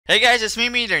Hey guys, it's me,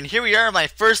 Meter, and here we are, my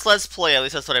first Let's Play. At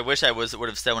least that's what I wish I would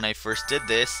have said when I first did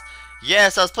this.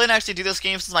 Yes, I was planning to actually do this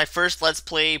game since my first Let's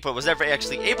Play, but was never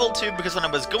actually able to because when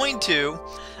I was going to,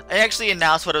 I actually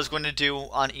announced what I was going to do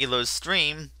on Elo's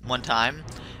stream one time,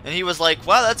 and he was like,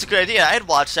 "Wow, that's a good idea. I'd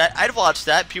watch that. I'd watch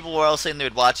that." People were all saying they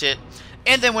would watch it,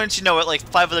 and then wouldn't you know it, like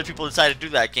 5 other people decided to do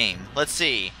that game. Let's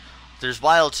see. There's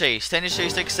Wild Chase, Tennis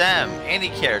Chase XM, Andy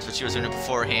Cares, which she was doing it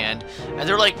beforehand, and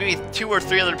there were like maybe 2 or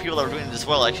 3 other people that were doing it as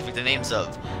well, I actually picked the names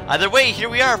of. Either way, here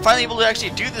we are, finally able to actually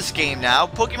do this game now.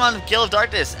 Pokemon Gale of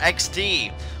Darkness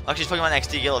XD. Actually, it's Pokemon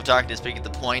XD Gale of Darkness, but you get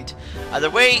the point. Either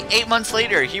way, 8 months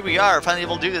later, here we are, finally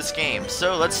able to do this game.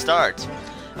 So let's start.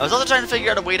 I was also trying to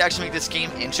figure out a way to actually make this game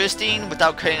interesting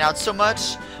without cutting out so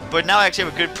much, but now I actually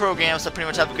have a good program, so I pretty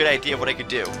much have a good idea of what I could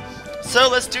do. So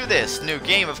let's do this. New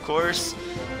game, of course.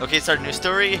 Okay, start a new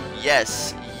story.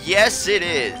 Yes. Yes, it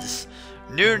is.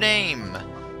 New name.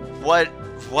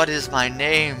 What is my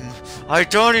name? I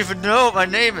don't even know what my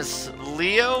name is.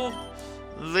 Leo?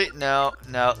 No,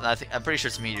 I'm pretty sure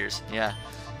it's Meteors. Yeah.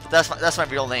 But that's my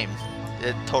real name.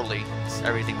 It totally. It's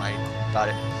everything right about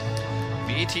it.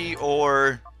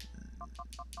 Meteor.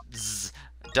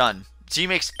 Done. G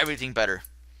makes everything better.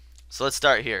 So let's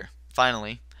start here.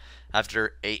 Finally.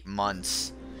 After 8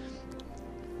 months.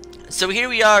 So here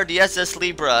we are, the SS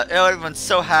Libra. Oh, everyone's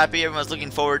so happy. Everyone's looking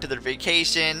forward to their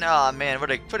vacation. Oh man,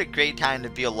 what a great time to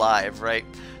be alive, right?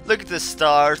 Look at the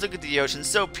stars, look at the ocean,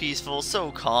 so peaceful,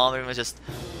 so calm. Everyone's just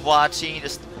watching,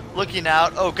 just looking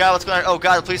out. Oh god, what's going on? Oh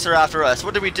god, the police are after us.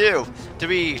 What did we do? Are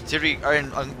we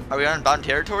on unbound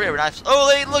territory? Are we not? Oh,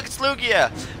 hey, look, it's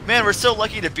Lugia. Man, we're so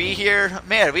lucky to be here.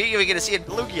 Man, we even get to see it,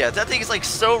 Lugia. That thing is like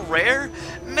so rare.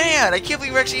 Man, I can't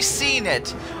believe we're actually seeing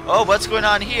it. Oh, what's going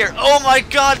on here? Oh my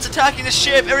god, it's attacking the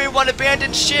ship. Everyone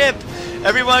abandon ship.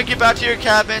 Everyone get back to your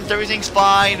cabins. Everything's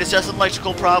fine. It's just an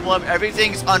electrical problem.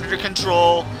 Everything's under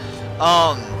control.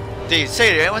 Did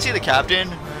anyone see the captain?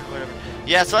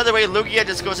 Yeah, so either way, Lugia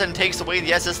just goes ahead and takes away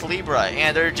the SS Libra,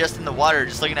 and they're just in the water,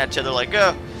 just looking at each other like,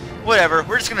 whatever,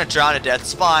 we're just gonna drown to death,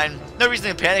 it's fine. No reason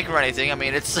to panic or anything. I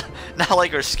mean, it's not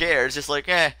like we're scared, it's just like,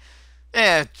 it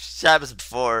happens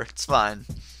before, it's fine.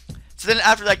 So then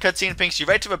after that cutscene, it brings you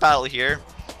right to a battle here.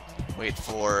 Wait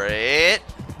for it.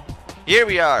 Here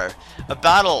we are. A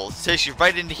battle takes you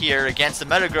right into here against the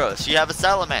Metagross. You have a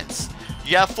Salamence.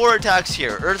 You have 4 attacks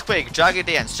here. Earthquake, Dragon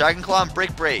Dance, Dragon Claw, and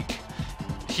Brick Break.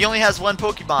 He only has 1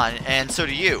 Pokemon, and so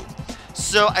do you.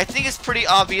 So I think it's pretty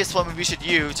obvious what we should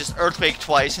use. Just Earthquake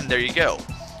twice, and there you go.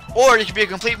 Or you could be a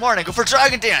complete moron and go for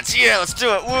Dragon Dance. Yeah, let's do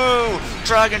it. Woo!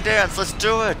 Dragon Dance, let's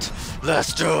do it.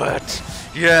 Let's do it.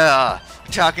 Yeah.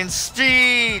 Talking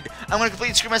speed. I'm gonna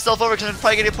completely screw myself over because I'm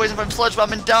probably gonna get poisoned from Sludge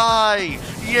Bomb and die.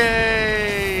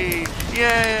 Yay!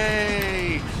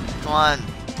 Yay! Come on.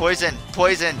 Poison.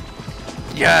 Poison.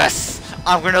 Yes!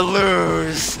 I'm gonna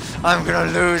lose. I'm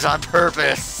gonna lose on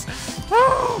purpose.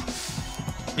 Woo!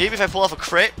 Maybe if I pull off a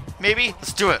crit, maybe?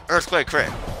 Let's do it. Earthquake crit.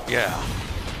 Yeah.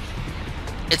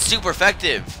 It's super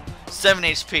effective. 7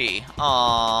 HP.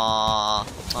 Aww.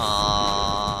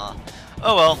 Aww.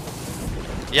 Oh well.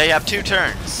 Yeah, you have 2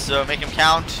 turns, so make him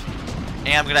count.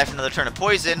 And I'm gonna have another turn of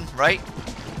poison, right?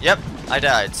 Yep, I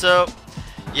died. So,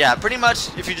 yeah, pretty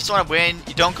much, if you just want to win,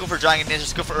 you don't go for Dragon Dance,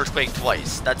 just go for Earthquake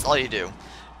twice. That's all you do.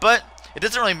 But it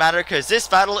doesn't really matter because this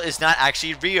battle is not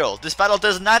actually real. This battle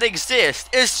does not exist.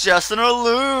 It's just an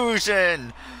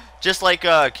illusion. Just like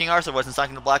King Arthur was in Sonic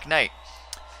and the Black Knight.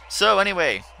 So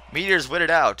anyway, Meteors witted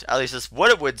out. At least that's what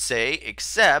it would say,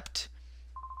 except...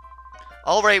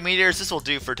 Alright, Meteors, this will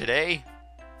do for today.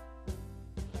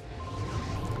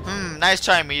 Nice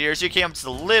try, Meteors. You came up just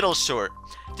a little short.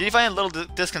 Did you find it a little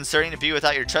disconcerting to be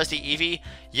without your trusty Eevee?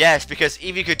 Yes, because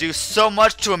Eevee could do so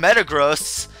much to a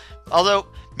Metagross. Although...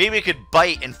 maybe it could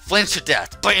bite and flinch to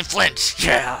death. Bite and flinch!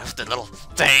 Yeah, the little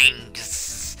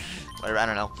fangs. Whatever, I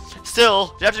don't know.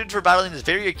 Still, the aptitude for battling is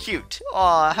very acute.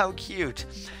 Aw, how cute.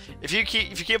 If you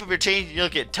keep up your change, you'll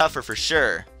get tougher for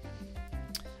sure.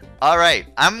 Alright,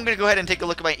 I'm gonna go ahead and take a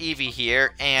look at my Eevee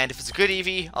here, and if it's a good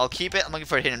Eevee, I'll keep it. I'm looking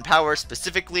for a hidden power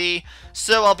specifically,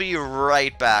 so I'll be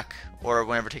right back, or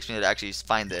whenever it takes me to actually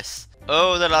find this.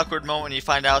 Oh, that awkward moment when you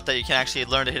find out that you can actually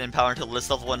learn a hidden power until it's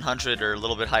level 100 or a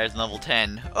little bit higher than level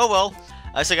 10. Oh well,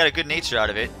 I still got a good nature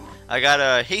out of it. I got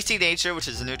a hasty nature, which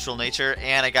is a neutral nature,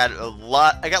 and I got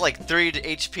like 30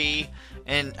 HP,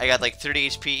 and I got like 30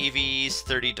 HP EVs,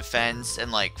 30 defense,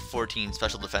 and like 14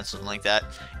 special defense, something like that.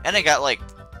 And I got like,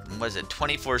 what is it,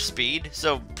 24 speed?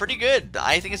 So pretty good.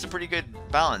 I think it's a pretty good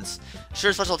balance.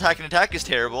 Sure, special attack and attack is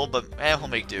terrible, but we'll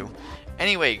make do.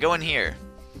 Anyway, go in here.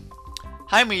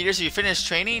 Hi, Meteors. Have you finished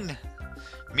training?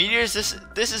 Meteors,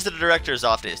 this is the director's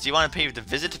office. Do you want to pay the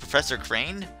visit to Professor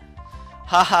Crane?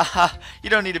 Ha ha ha. You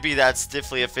don't need to be that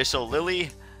stiffly official,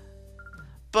 Lily.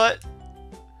 But...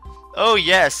 oh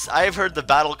yes, I've heard the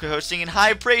battle coach singing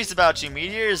high praise about you,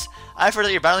 Meteors. I've heard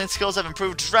that your battling skills have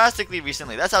improved drastically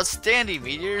recently. That's outstanding,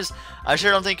 Meteors. I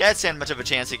sure don't think I'd stand much of a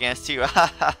chance against you.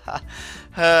 Ha ha ha.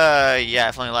 Yeah,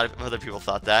 if only a lot of other people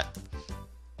thought that.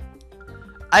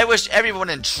 I wish everyone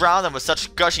would drown them with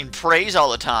such gushing praise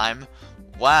all the time.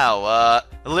 Wow,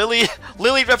 Lily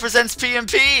represents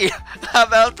PMP! How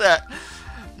about that?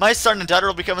 My son and daughter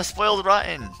will become a spoiled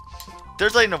rotten.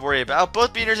 There's nothing to worry about.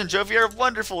 Both Meteors and Jovi are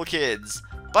wonderful kids.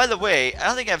 By the way, I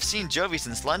don't think I've seen Jovi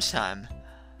since lunchtime.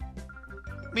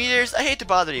 Meteors, I hate to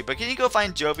bother you, but can you go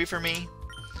find Jovi for me?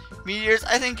 Meteors,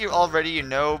 I think you already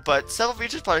know, but several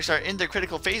features projects are in their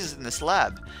critical phases in this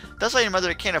lab. That's why your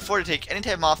mother can't afford to take any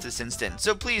time off this instant.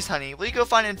 So please, honey, will you go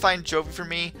find Jovi for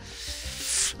me?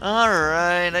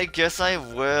 Alright, I guess I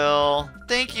will.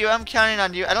 Thank you, I'm counting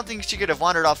on you. I don't think she could have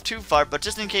wandered off too far, but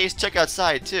just in case, check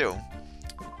outside too.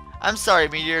 I'm sorry,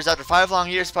 Meteors, after 5 long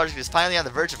years, the project is finally on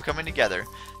the verge of coming together.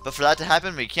 But for that to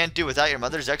happen, we can't do without your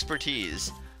mother's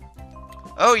expertise.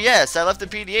 Oh yes, I left the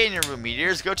PDA in your room,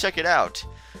 Meteors. Go check it out.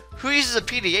 Who uses a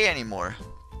PDA anymore?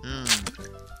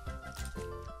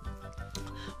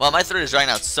 Well, my throat is drying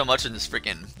out so much in this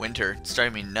freaking winter. It's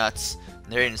driving me nuts.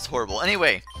 Narrating is horrible.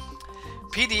 Anyway,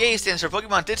 PDA stands for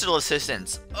Pokemon Digital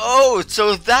Assistance. Oh,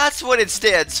 so that's what it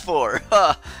stands for.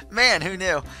 Huh. Man, who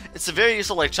knew? It's a very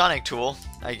useful electronic tool,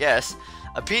 I guess.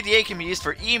 A PDA can be used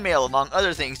for email, among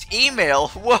other things. Email?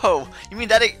 Whoa! You mean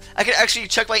that I can actually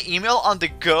check my email on the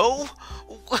go?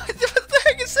 What the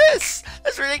heck is this?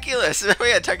 That's ridiculous.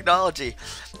 We had technology.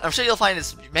 I'm sure you'll find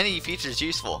its many features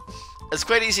useful. It's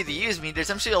quite easy to use, Meteors.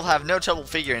 I'm sure you'll have no trouble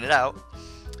figuring it out.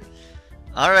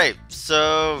 Alright,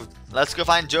 so let's go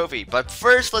find Jovi. But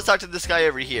first, let's talk to this guy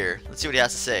over here. Let's see what he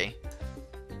has to say.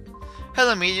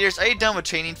 Hello, Meteors. Are you done with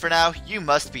training for now? You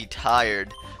must be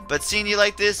tired. But seeing you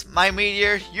like this, my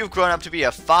Meteor, you've grown up to be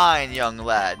a fine young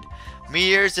lad.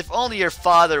 Meteors, if only your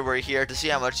father were here to see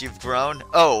how much you've grown.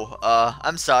 Oh,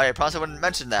 I'm sorry. I promised I wouldn't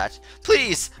mention that.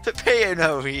 Please, pay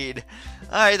no heed.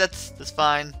 Alright, that's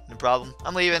fine. No problem.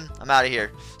 I'm leaving. I'm out of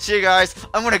here. See you guys.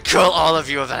 I'm gonna kill all of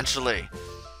you eventually.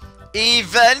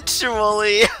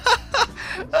 Eventually!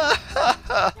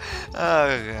 Oh,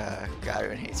 God,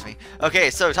 everyone hates me. Okay,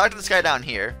 so talk to this guy down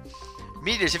here.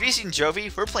 Meteors, have you seen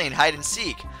Jovi? We're playing hide and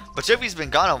seek. But Jovi's been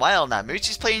gone a while now. Maybe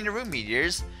she's playing in your room,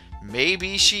 Meteors.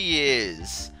 Maybe she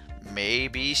is.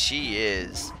 Maybe she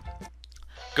is.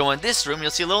 Go in this room,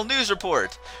 you'll see a little news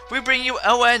report. We bring you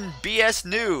ONBS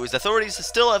news. Authorities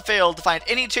still have failed to find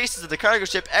any traces of the cargo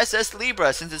ship SS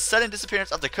Libra since its sudden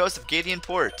disappearance off the coast of Gadian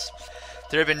Port.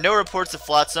 There have been no reports of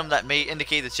flotsam that may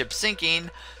indicate the ship sinking.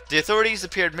 The authorities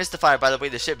appeared mystified by the way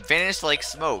the ship vanished like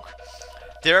smoke.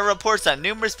 There are reports that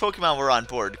numerous Pokemon were on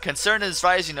board. Concern is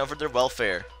rising over their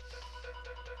welfare.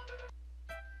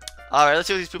 Alright, let's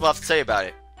see what these people have to say about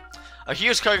it. A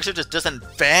huge cargo ship just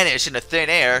doesn't vanish into thin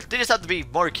air. They just have to be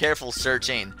more careful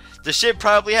searching. The ship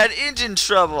probably had engine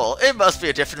trouble. It must be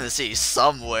adrift in the sea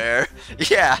somewhere.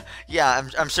 Yeah,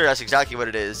 I'm sure that's exactly what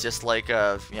it is. Just like,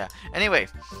 yeah. Anyway,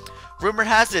 rumor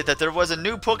has it that there was a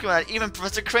new Pokemon that even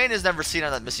Professor Crane has never seen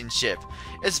on that missing ship.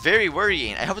 It's very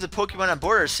worrying. I hope the Pokemon on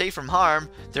board are safe from harm.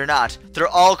 They're not. They're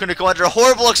all gonna go under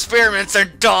horrible experiments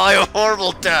and die a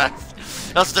horrible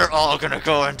death. That's they're all gonna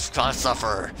go and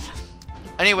suffer.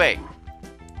 Anyway,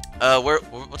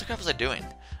 what the crap was I doing?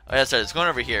 Oh, yeah, sorry, it's going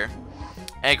over here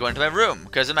and going to my room,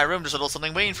 because in my room there's a little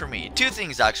something waiting for me. Two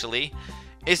things actually.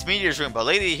 It's Meteor's room, but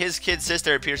lately his kid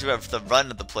sister appears to have the run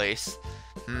of the place.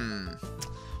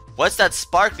 What's that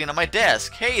sparkling on my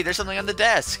desk? Hey, there's something on the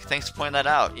desk. Thanks for pointing that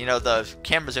out. You know, the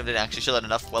camera zoom didn't actually show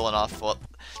that well enough. Well,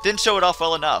 didn't show it off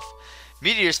well enough.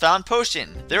 Meteor's found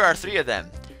potion. There are 3 of them.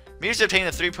 Meteor's obtained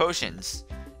the 3 potions.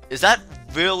 Is that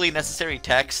really necessary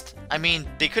text? I mean,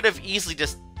 they could have easily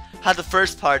just had the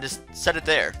first part, just set it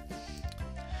there.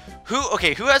 Who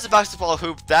has a basketball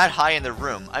hoop that high in their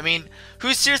room? I mean,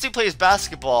 who seriously plays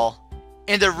basketball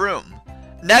in their room?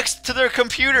 Next to their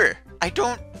computer?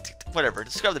 Whatever,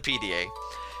 describe the PDA.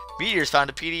 Meteors found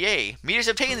a PDA. Meteors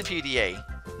obtained the PDA.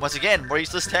 Once again, more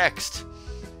useless text.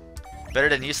 Better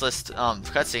than useless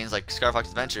cutscenes like Scar Fox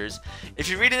Adventures. If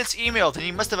you read in its email, then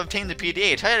you must have obtained the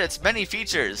PDA. Try out its many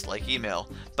features, like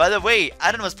email. By the way,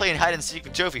 Adam was playing hide and seek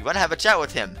with Jovi. Want to have a chat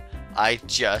with him? I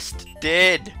just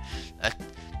did.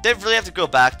 Didn't really have to go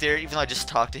back there, even though I just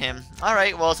talked to him.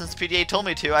 Alright, well, since the PDA told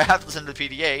me to, I have to listen to the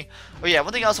PDA. Oh yeah,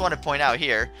 one thing I also want to point out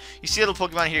here. You see a little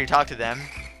Pokemon here, you talk to them.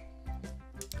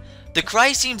 The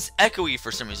cry seems echoey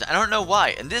for some reason. I don't know why.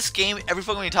 In this game, every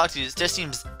Pokemon you talk to just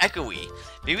seems echoey.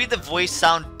 Maybe the voice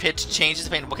sound pitch changes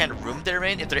depending on what kind of room they're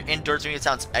in. If they're indoors, maybe it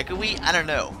sounds echoey. I don't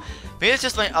know. Maybe it's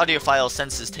just my audiophile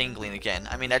senses tingling again.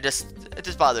 I mean, it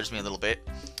just bothers me a little bit.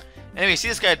 Anyway, see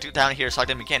this guy down here talking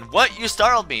to him again. What? You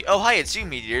startled me. Oh, hi, it's you,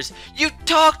 Meteors. You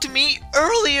talked to me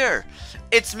earlier.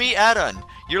 It's me, Adon.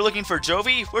 You're looking for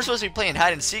Jovi? We're supposed to be playing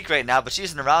hide and seek right now, but she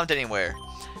isn't around anywhere.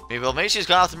 Maybe she's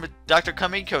gone off to Dr.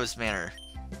 Kamiko's manor.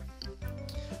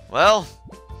 Well,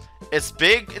 it's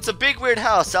big. It's a big weird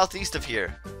house southeast of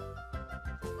here.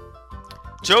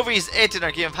 Jovi's it in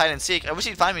our game of hide and seek. I wish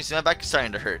he'd find me soon. My back is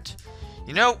starting to hurt.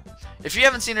 You know, if you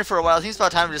haven't seen her for a while, I think it's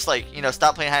about time to just like, you know,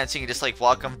 stop playing hide and seek and just like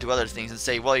walk them, do other things, and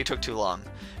say, well, you took too long.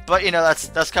 But you know,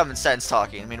 that's common sense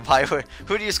talking. I mean,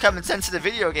 who do use common sense in a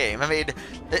video game? I mean,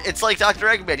 it's like Dr.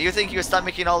 Eggman. You think you would stop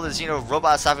making all these, you know,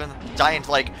 robots having giant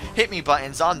like hit me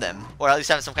buttons on them, or at least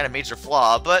having some kind of major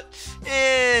flaw? But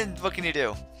what can you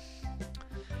do?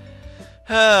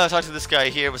 Talk to this guy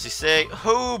here. What's he say?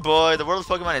 Oh boy, the world of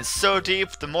Pokemon is so deep.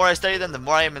 The more I study them, the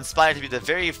more I am inspired to be the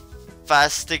very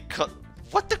fastical.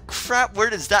 What the crap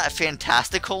word is that?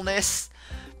 Fantasticalness?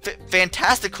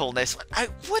 Fantasticalness?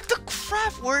 What the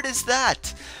crap word is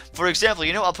that? For example,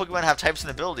 you know all Pokemon have types and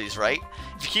abilities, right?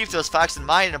 If you keep those facts in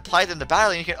mind and apply them to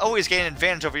battling, you can always gain an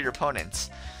advantage over your opponents.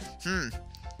 You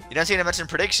don't see any mention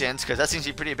predictions, because that seems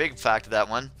to be a pretty big fact of that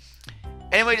one.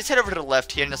 Anyway, just head over to the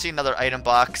left here and you'll see another item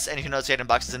box. And you can notice the item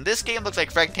boxes in this game look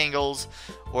like rectangles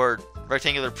or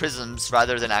rectangular prisms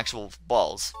rather than actual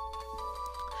balls.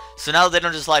 So now they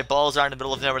don't just lie balls are in the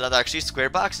middle of nowhere, they're actually square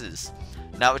boxes.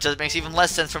 Now, which makes even less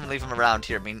sense for me to leave them around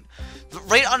here. I mean,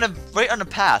 right on the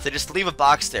path, they just leave a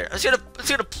box there. I'm just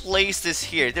gonna place this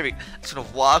here. There we go. I'm just gonna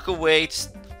walk away.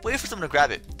 Just wait for someone to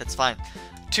grab it. That's fine.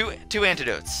 Two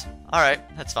antidotes. All right,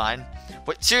 that's fine.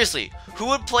 But seriously, who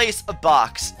would place a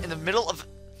box in the middle of?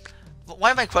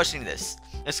 Why am I questioning this?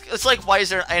 It's like, why is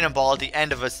there an item ball at the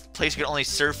end of a place you can only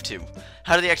surf to?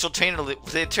 How did the actual trainer, did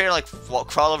the trainer like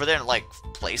crawl over there and like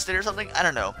place it or something? I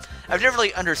don't know. I've never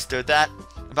really understood that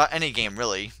about any game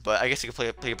really, but I guess you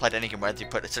can apply to any game where you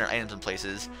put certain items in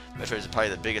places. Metro is probably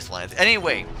the biggest one.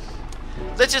 Anyway,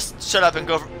 let's just shut up and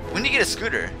go over. When you get a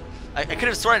scooter, I could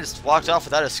have sworn I just walked off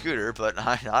without a scooter, but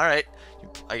all right.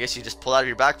 I guess you just pull out of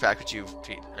your backpack, which are you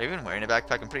even wearing a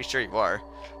backpack? I'm pretty sure you are,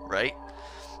 right?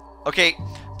 Okay,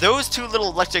 those two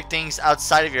little electric things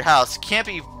outside of your house can't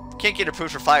get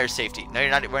approved for fire safety. No,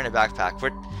 you're not wearing a backpack,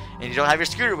 and you don't have your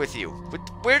scooter with you.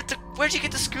 Where'd you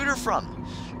get the scooter from?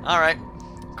 All right,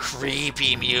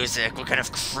 creepy music. What kind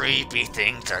of creepy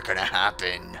things are gonna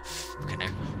happen?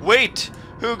 Wait,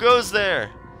 who goes there?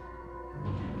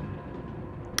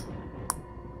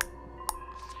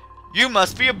 You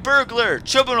must be a burglar!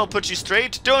 Chobin will put you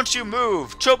straight. Don't you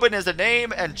move! Chobin is the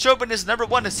name, and Chobin is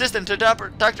 #1 assistant to Dr.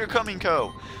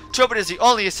 Kamiko. Chobin is the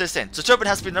only assistant, so Chobin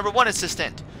has to be #1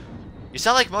 assistant. You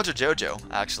sound like Mojo Jojo,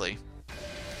 actually.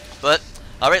 But,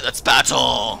 alright, let's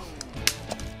battle!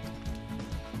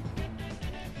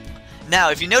 Now,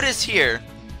 if you notice here,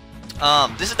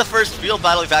 this is the first real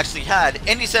battle we've actually had,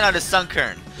 and he sent out his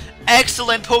Sunkern.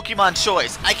 Excellent Pokemon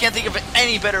choice! I can't think of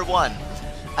any better one.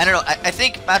 I don't know. I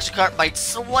think Magikarp might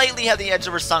slightly have the edge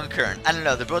over Sunkern. I don't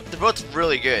know. They're both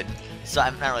really good, so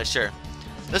I'm not really sure.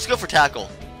 Let's go for Tackle.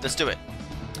 Let's do it.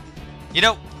 You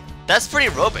know, that's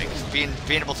pretty aerobic.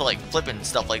 Being able to like flip and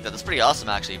stuff like that. That's pretty awesome,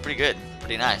 actually. Pretty good.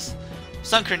 Pretty nice.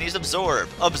 Sunkern needs Absorb.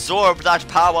 Absorb that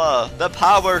power. The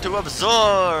power to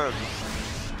absorb.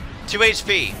 2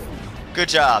 HP. Good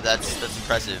job. That's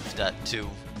impressive.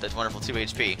 That's wonderful. 2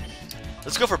 HP.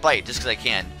 Let's go for Bite, just because I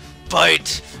can.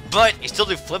 Bite! But you still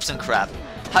do flips and crap.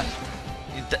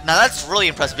 Now that's really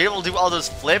impressive. Be able to do all those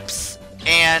flips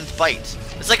and bite.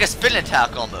 It's like a spin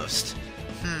attack almost.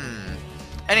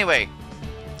 Anyway,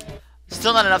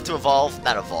 still not enough to evolve.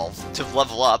 Not evolve. To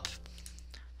level up.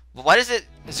 But why does it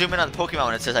zoom in on the Pokemon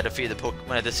when it says I defeated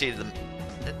them?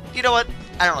 You know what?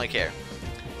 I don't really care.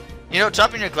 You know,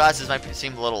 dropping your glasses might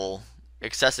seem a little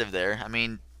excessive there. I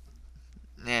mean,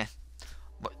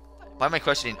 why am I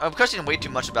questioning? I'm questioning way too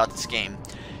much about this game.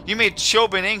 You made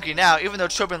Chobin angry now. Even though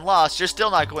Chobin lost, you're still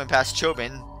not going past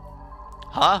Chobin.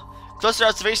 Huh? Closer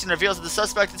observation reveals that the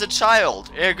suspect is a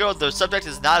child. Ergo, the subject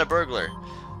is not a burglar.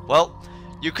 Well,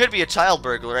 you could be a child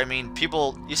burglar. I mean,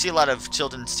 you see a lot of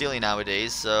children stealing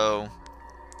nowadays, so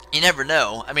you never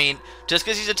know. I mean, just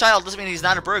because he's a child doesn't mean he's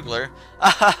not a burglar.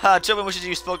 Chobin wishes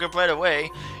you spoke up right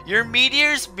away. Your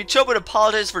meteors? Chobin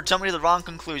apologizes for jumping to the wrong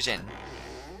conclusion.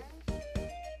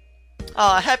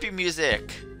 Aw, happy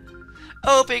music.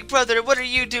 Oh, Big Brother, what are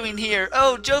you doing here?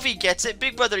 Oh, Jovi gets it.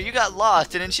 Big Brother, you got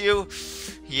lost, didn't you?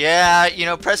 Yeah, you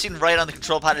know, pressing right on the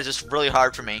control pad is just really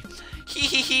hard for me. Hee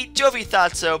hee hee, Jovi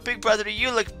thought so. Big brother, you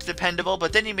look dependable,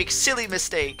 but then you make silly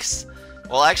mistakes.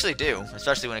 Well, I actually do,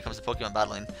 especially when it comes to Pokemon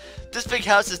battling. This big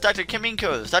house is Dr.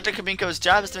 Kaminko's. Dr. Kaminko's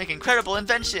job is to make incredible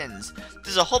inventions.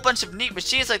 There's a whole bunch of neat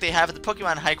machines like they have at the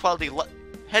Pokemon high-quality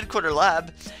headquarter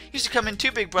lab. You should come in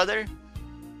too, big brother.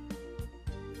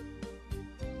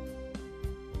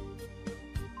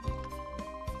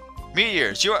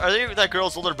 Meteors, are you that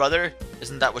girl's older brother?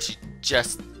 Isn't that what she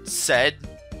just said?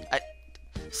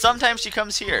 Sometimes she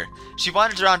comes here. She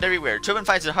wanders around everywhere. Chobin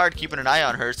finds it hard keeping an eye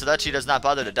on her so that she does not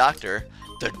bother the doctor.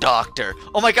 The doctor.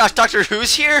 Oh my gosh, Doctor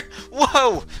Who's here?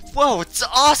 Whoa! Whoa, it's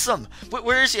awesome!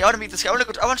 Where is he? I want to meet this guy. I want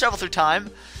to travel through time.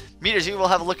 Meteors, you will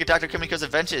have a look at Dr. Kimiko's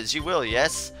adventures. You will,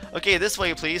 yes? Okay, this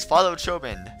way, please. Follow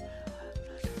Chobin.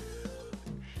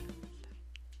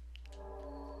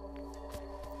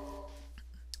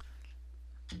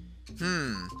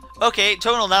 Okay,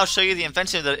 Chobin will now show you the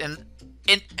invention of the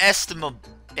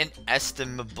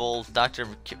inestimable Dr.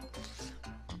 Kimiko.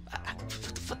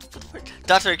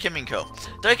 Dr.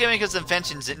 Kimiko's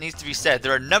inventions, it needs to be said, they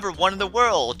are #1 in the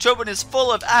world. Chobin is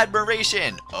full of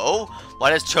admiration. Oh?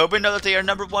 Why does Chobin know that they are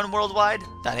 #1 worldwide?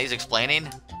 That he's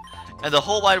explaining. In the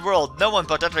whole wide world, no one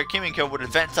but Dr. Kimiko would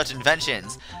invent such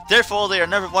inventions. Therefore, they are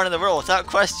 #1 in the world without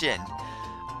question.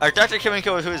 Our Dr.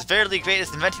 Kimiko, who is verily great,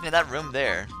 is inventing in that room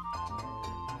there.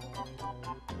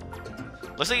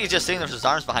 Looks like he's just sitting there with his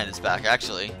arms behind his back,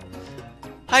 actually.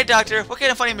 Hi, Doctor. What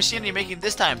kind of funny machine are you making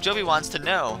this time? Jovi wants to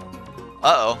know.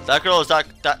 Uh-oh. That girl is at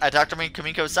Dr.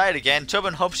 Kimiko's side again.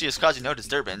 Chobin hopes she is causing no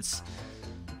disturbance.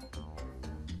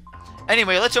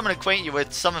 Anyway, let Chobin acquaint you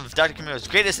with some of Dr. Kimiko's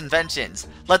greatest inventions.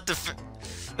 Let the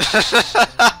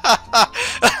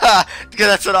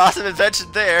that's an awesome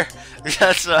invention there.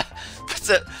 That's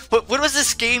what was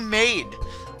this game made?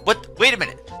 What? Wait a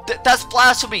minute. That's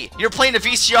blasphemy! You're playing a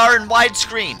VCR in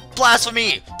widescreen!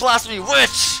 Blasphemy! Blasphemy!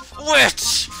 Witch!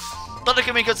 Dr.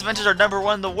 Kimiko's inventions are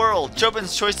 #1 in the world.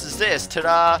 Chobin's choice is this.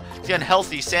 Ta-da! The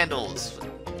unhealthy sandals.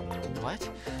 What?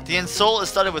 The insole is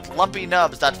studded with lumpy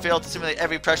nubs that fail to simulate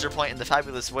every pressure point in the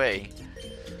fabulous way.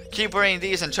 Keep wearing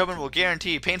these and Chobin will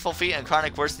guarantee painful feet and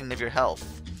chronic worsening of your health.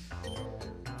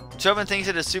 Chobin thinks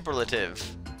it is superlative.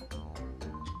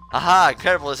 Aha!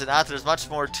 Incredible, is it not? There's much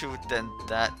more to it than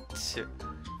that.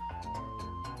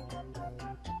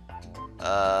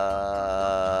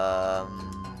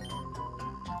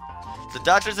 The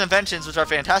doctor's inventions, which are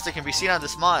fantastic, can be seen on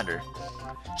this monitor.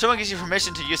 Chobin gives you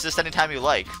permission to use this anytime you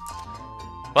like.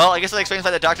 Well, I guess that explains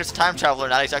why the doctor's a time traveler,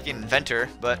 not exactly an inventor,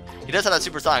 but he does have that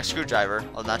supersonic screwdriver.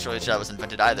 Well, not sure that was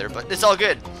invented either, but it's all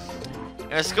good.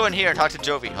 And let's go in here and talk to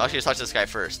Jovi. I'll actually just talk to this guy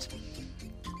first.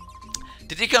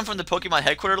 Did he come from the Pokemon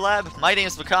headquarters lab? My name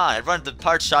is Makan. I run the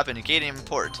parts shop in Gale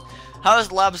Import. How is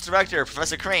the lab's director,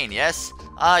 Professor Crane, yes?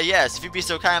 Ah, yes. If you'd be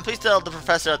so kind, please tell the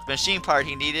professor that the machine part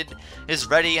he needed is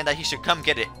ready and that he should come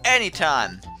get it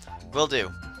anytime. Will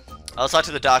do. I'll talk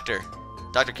to the doctor.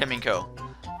 Dr. Kimiko.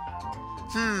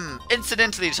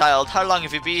 Incidentally, child, how long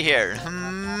have you been here?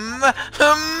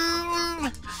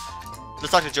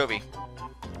 Let's talk to Jovi.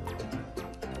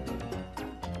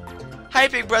 Hi,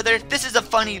 big brother. This is a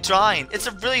funny drawing. It's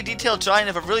a really detailed drawing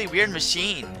of a really weird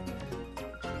machine.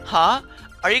 Huh?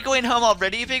 Are you going home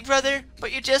already, big brother?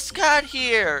 But you just got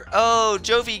here. Oh,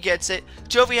 Jovi gets it.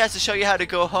 Jovi has to show you how to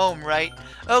go home, right?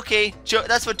 Okay,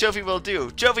 that's what Jovi will do.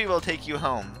 Jovi will take you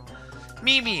home.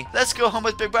 Mimi, let's go home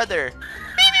with big brother.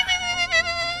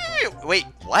 Wait,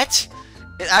 what?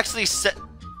 It actually said...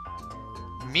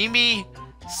 Mimi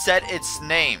said its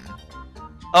name.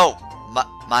 Oh,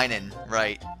 Minen,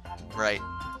 right. Right.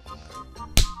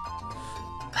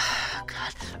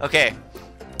 God. Okay.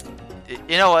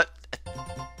 You know what?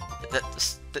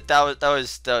 That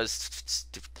was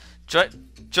stupid.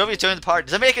 Jovi joined the party.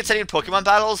 Does that make it setting Pokemon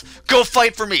battles? Go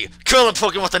fight for me! Kill a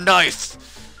Pokemon with a knife!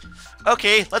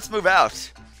 Okay, let's move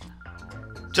out.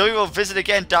 Jovi will visit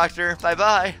again, Doctor.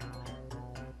 Bye-bye.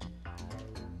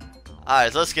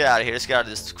 Alright, let's get out of here. Let's get out of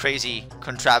this crazy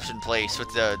contraption place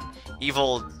with the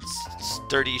evil,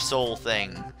 sturdy soul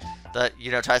thing that,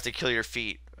 you know, tries to kill your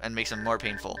feet and makes them more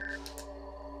painful.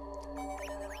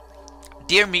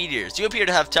 Dear Meteors, you appear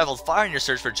to have traveled far in your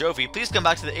search for Jovi. Please come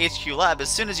back to the HQ lab as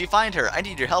soon as you find her. I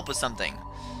need your help with something.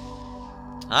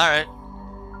 Alright.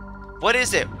 What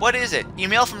is it? What is it?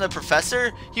 Email from the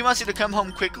professor? He wants you to come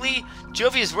home quickly?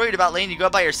 Jovi is worried about letting you go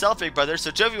by yourself, big brother,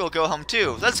 so Jovi will go home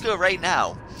too. Let's go right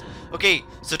now. Okay,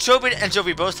 so Chobin and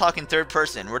Jovi both talk in third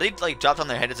person. Were they like dropped on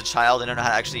their head as a child and don't know how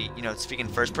to actually, you know, speak in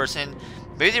first person?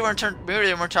 Maybe they weren't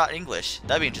taught English.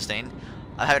 That'd be interesting.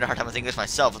 I'm having a hard time with English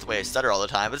myself with the way I stutter all the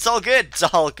time, but it's all good. It's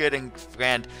all good and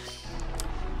grand.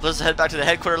 Let's head back to the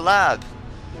headquarters lab.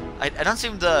 I don't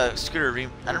seem the scooter. I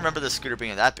don't remember the scooter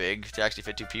being that big to actually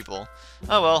fit 2 people.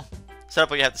 Oh well. Set up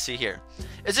what you have to see here.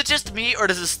 Is it just me, or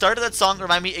does the start of that song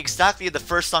remind me exactly of the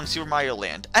first song, Super Mario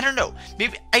Land? I don't know.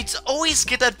 Maybe I always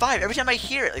get that vibe every time I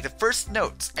hear it, like the first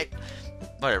notes.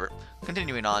 Whatever.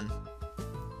 Continuing on.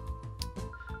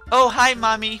 Oh, hi,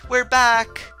 Mommy. We're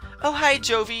back. Oh, hi,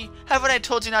 Jovi. Haven't I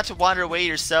told you not to wander away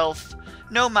yourself?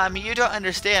 No, Mommy, you don't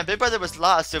understand. Big Brother was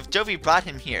lost, so Jovi brought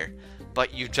him here.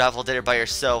 But you traveled there by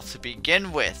yourself to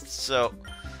begin with, so...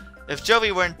 If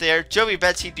Jovi weren't there, Jovi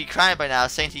bets he'd be crying by now,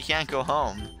 saying he can't go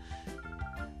home.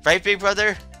 Right, Big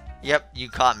Brother? Yep, you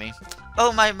caught me.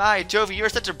 Oh my, Jovi, you're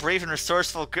such a brave and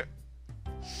resourceful girl.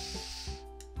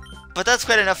 But that's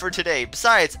quite enough for today.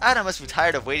 Besides, Anna must be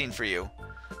tired of waiting for you.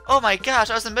 Oh my gosh,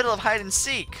 I was in the middle of hide and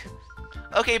seek.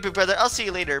 Okay, Big Brother, I'll see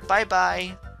you later.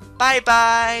 Bye-bye.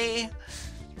 Bye-bye.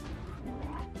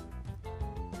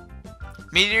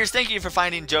 Meteors, thank you for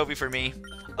finding Jovi for me.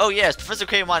 Oh yes, Professor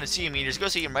K wanted to see you, Meteors. Go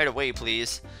see him right away,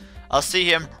 please. I'll see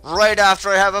him right after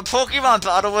I have a Pokemon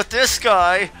battle with this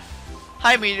guy.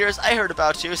 Hi, Meteors. I heard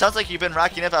about you. Sounds like you've been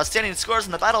racking up outstanding scores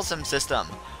in the Battle Sim system.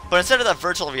 But instead of that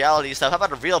virtual reality stuff, how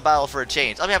about a real battle for a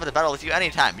change? I'll be happy to battle with you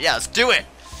anytime. Yeah, let's do it.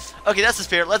 Okay, that's the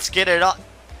spirit. Let's get it on.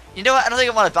 You know what? I don't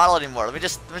think I want to battle anymore. Let me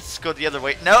just go the other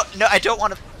way. No, I don't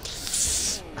want to.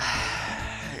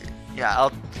 Yeah,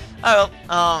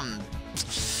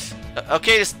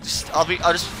 okay,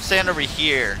 I'll just stand over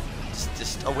here,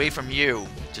 just away from you.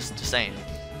 Just saying.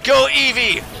 Go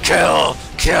Eevee! Kill!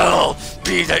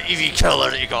 Be the Eevee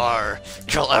killer that you are.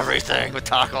 Kill everything with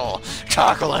tackle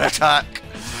and attack.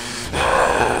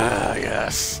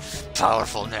 Yes,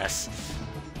 powerfulness.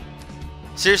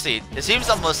 Seriously, it seems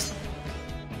almost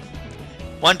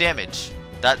 1 damage.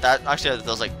 That actually that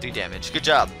was like 3 damage. Good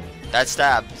job. That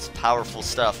stab is powerful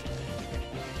stuff.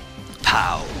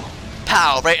 Pow!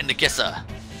 Pow! Right in the Gissa.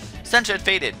 Sunshine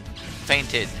faded.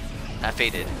 Fainted. Not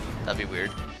faded. That'd be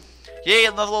weird. Yay,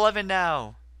 I'm level 11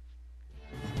 now.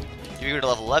 You go to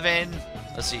level 11.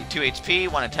 Let's see. 2 HP,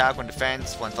 1 attack, 1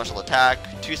 defense, 1 special attack,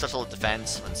 2 special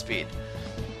defense, 1 speed.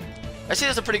 I see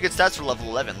there's some pretty good stats for level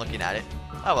 11 looking at it.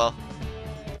 Oh well.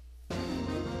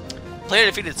 Player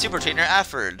defeated Super Trainer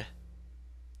Afford.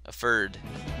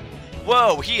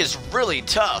 Whoa, he is really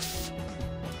tough.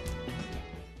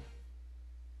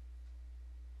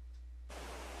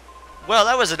 Well,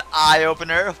 that was an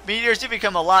eye-opener. Meteors do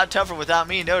become a lot tougher without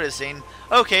me noticing.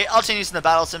 Okay, I'll change this in the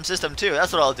Battle Sim system too.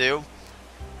 That's what I'll do.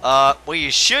 What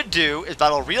you should do is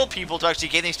battle real people to actually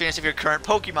gain the experience of your current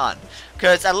Pokemon.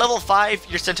 Because at level 5,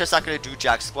 your Center's not going to do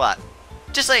jack squat.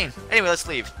 Just saying. Anyway, let's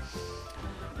leave.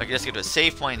 Okay, let's get to a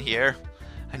save point here.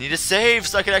 I need a save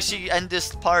so I can actually end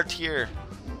this part here.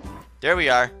 There we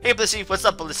are. Hey, Blissey. What's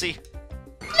up, Blissey?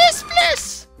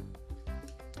 Bliss!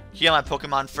 Heal my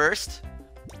Pokemon first.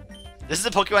 This is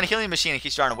a Pokemon healing machine in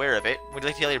case you aren't aware of it. Would you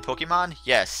like to heal your Pokemon?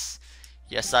 Yes.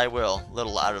 Yes, I will. A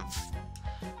little out of...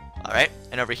 Alright.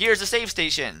 And over here is a save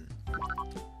station.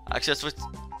 Actually, that's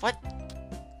what...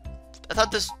 I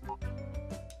thought this...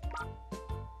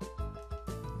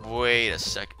 Wait a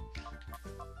second.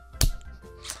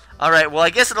 Alright, well, I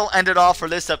guess it'll end it all for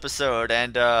this episode.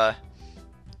 And, wow.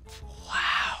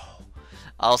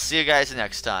 I'll see you guys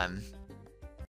next time.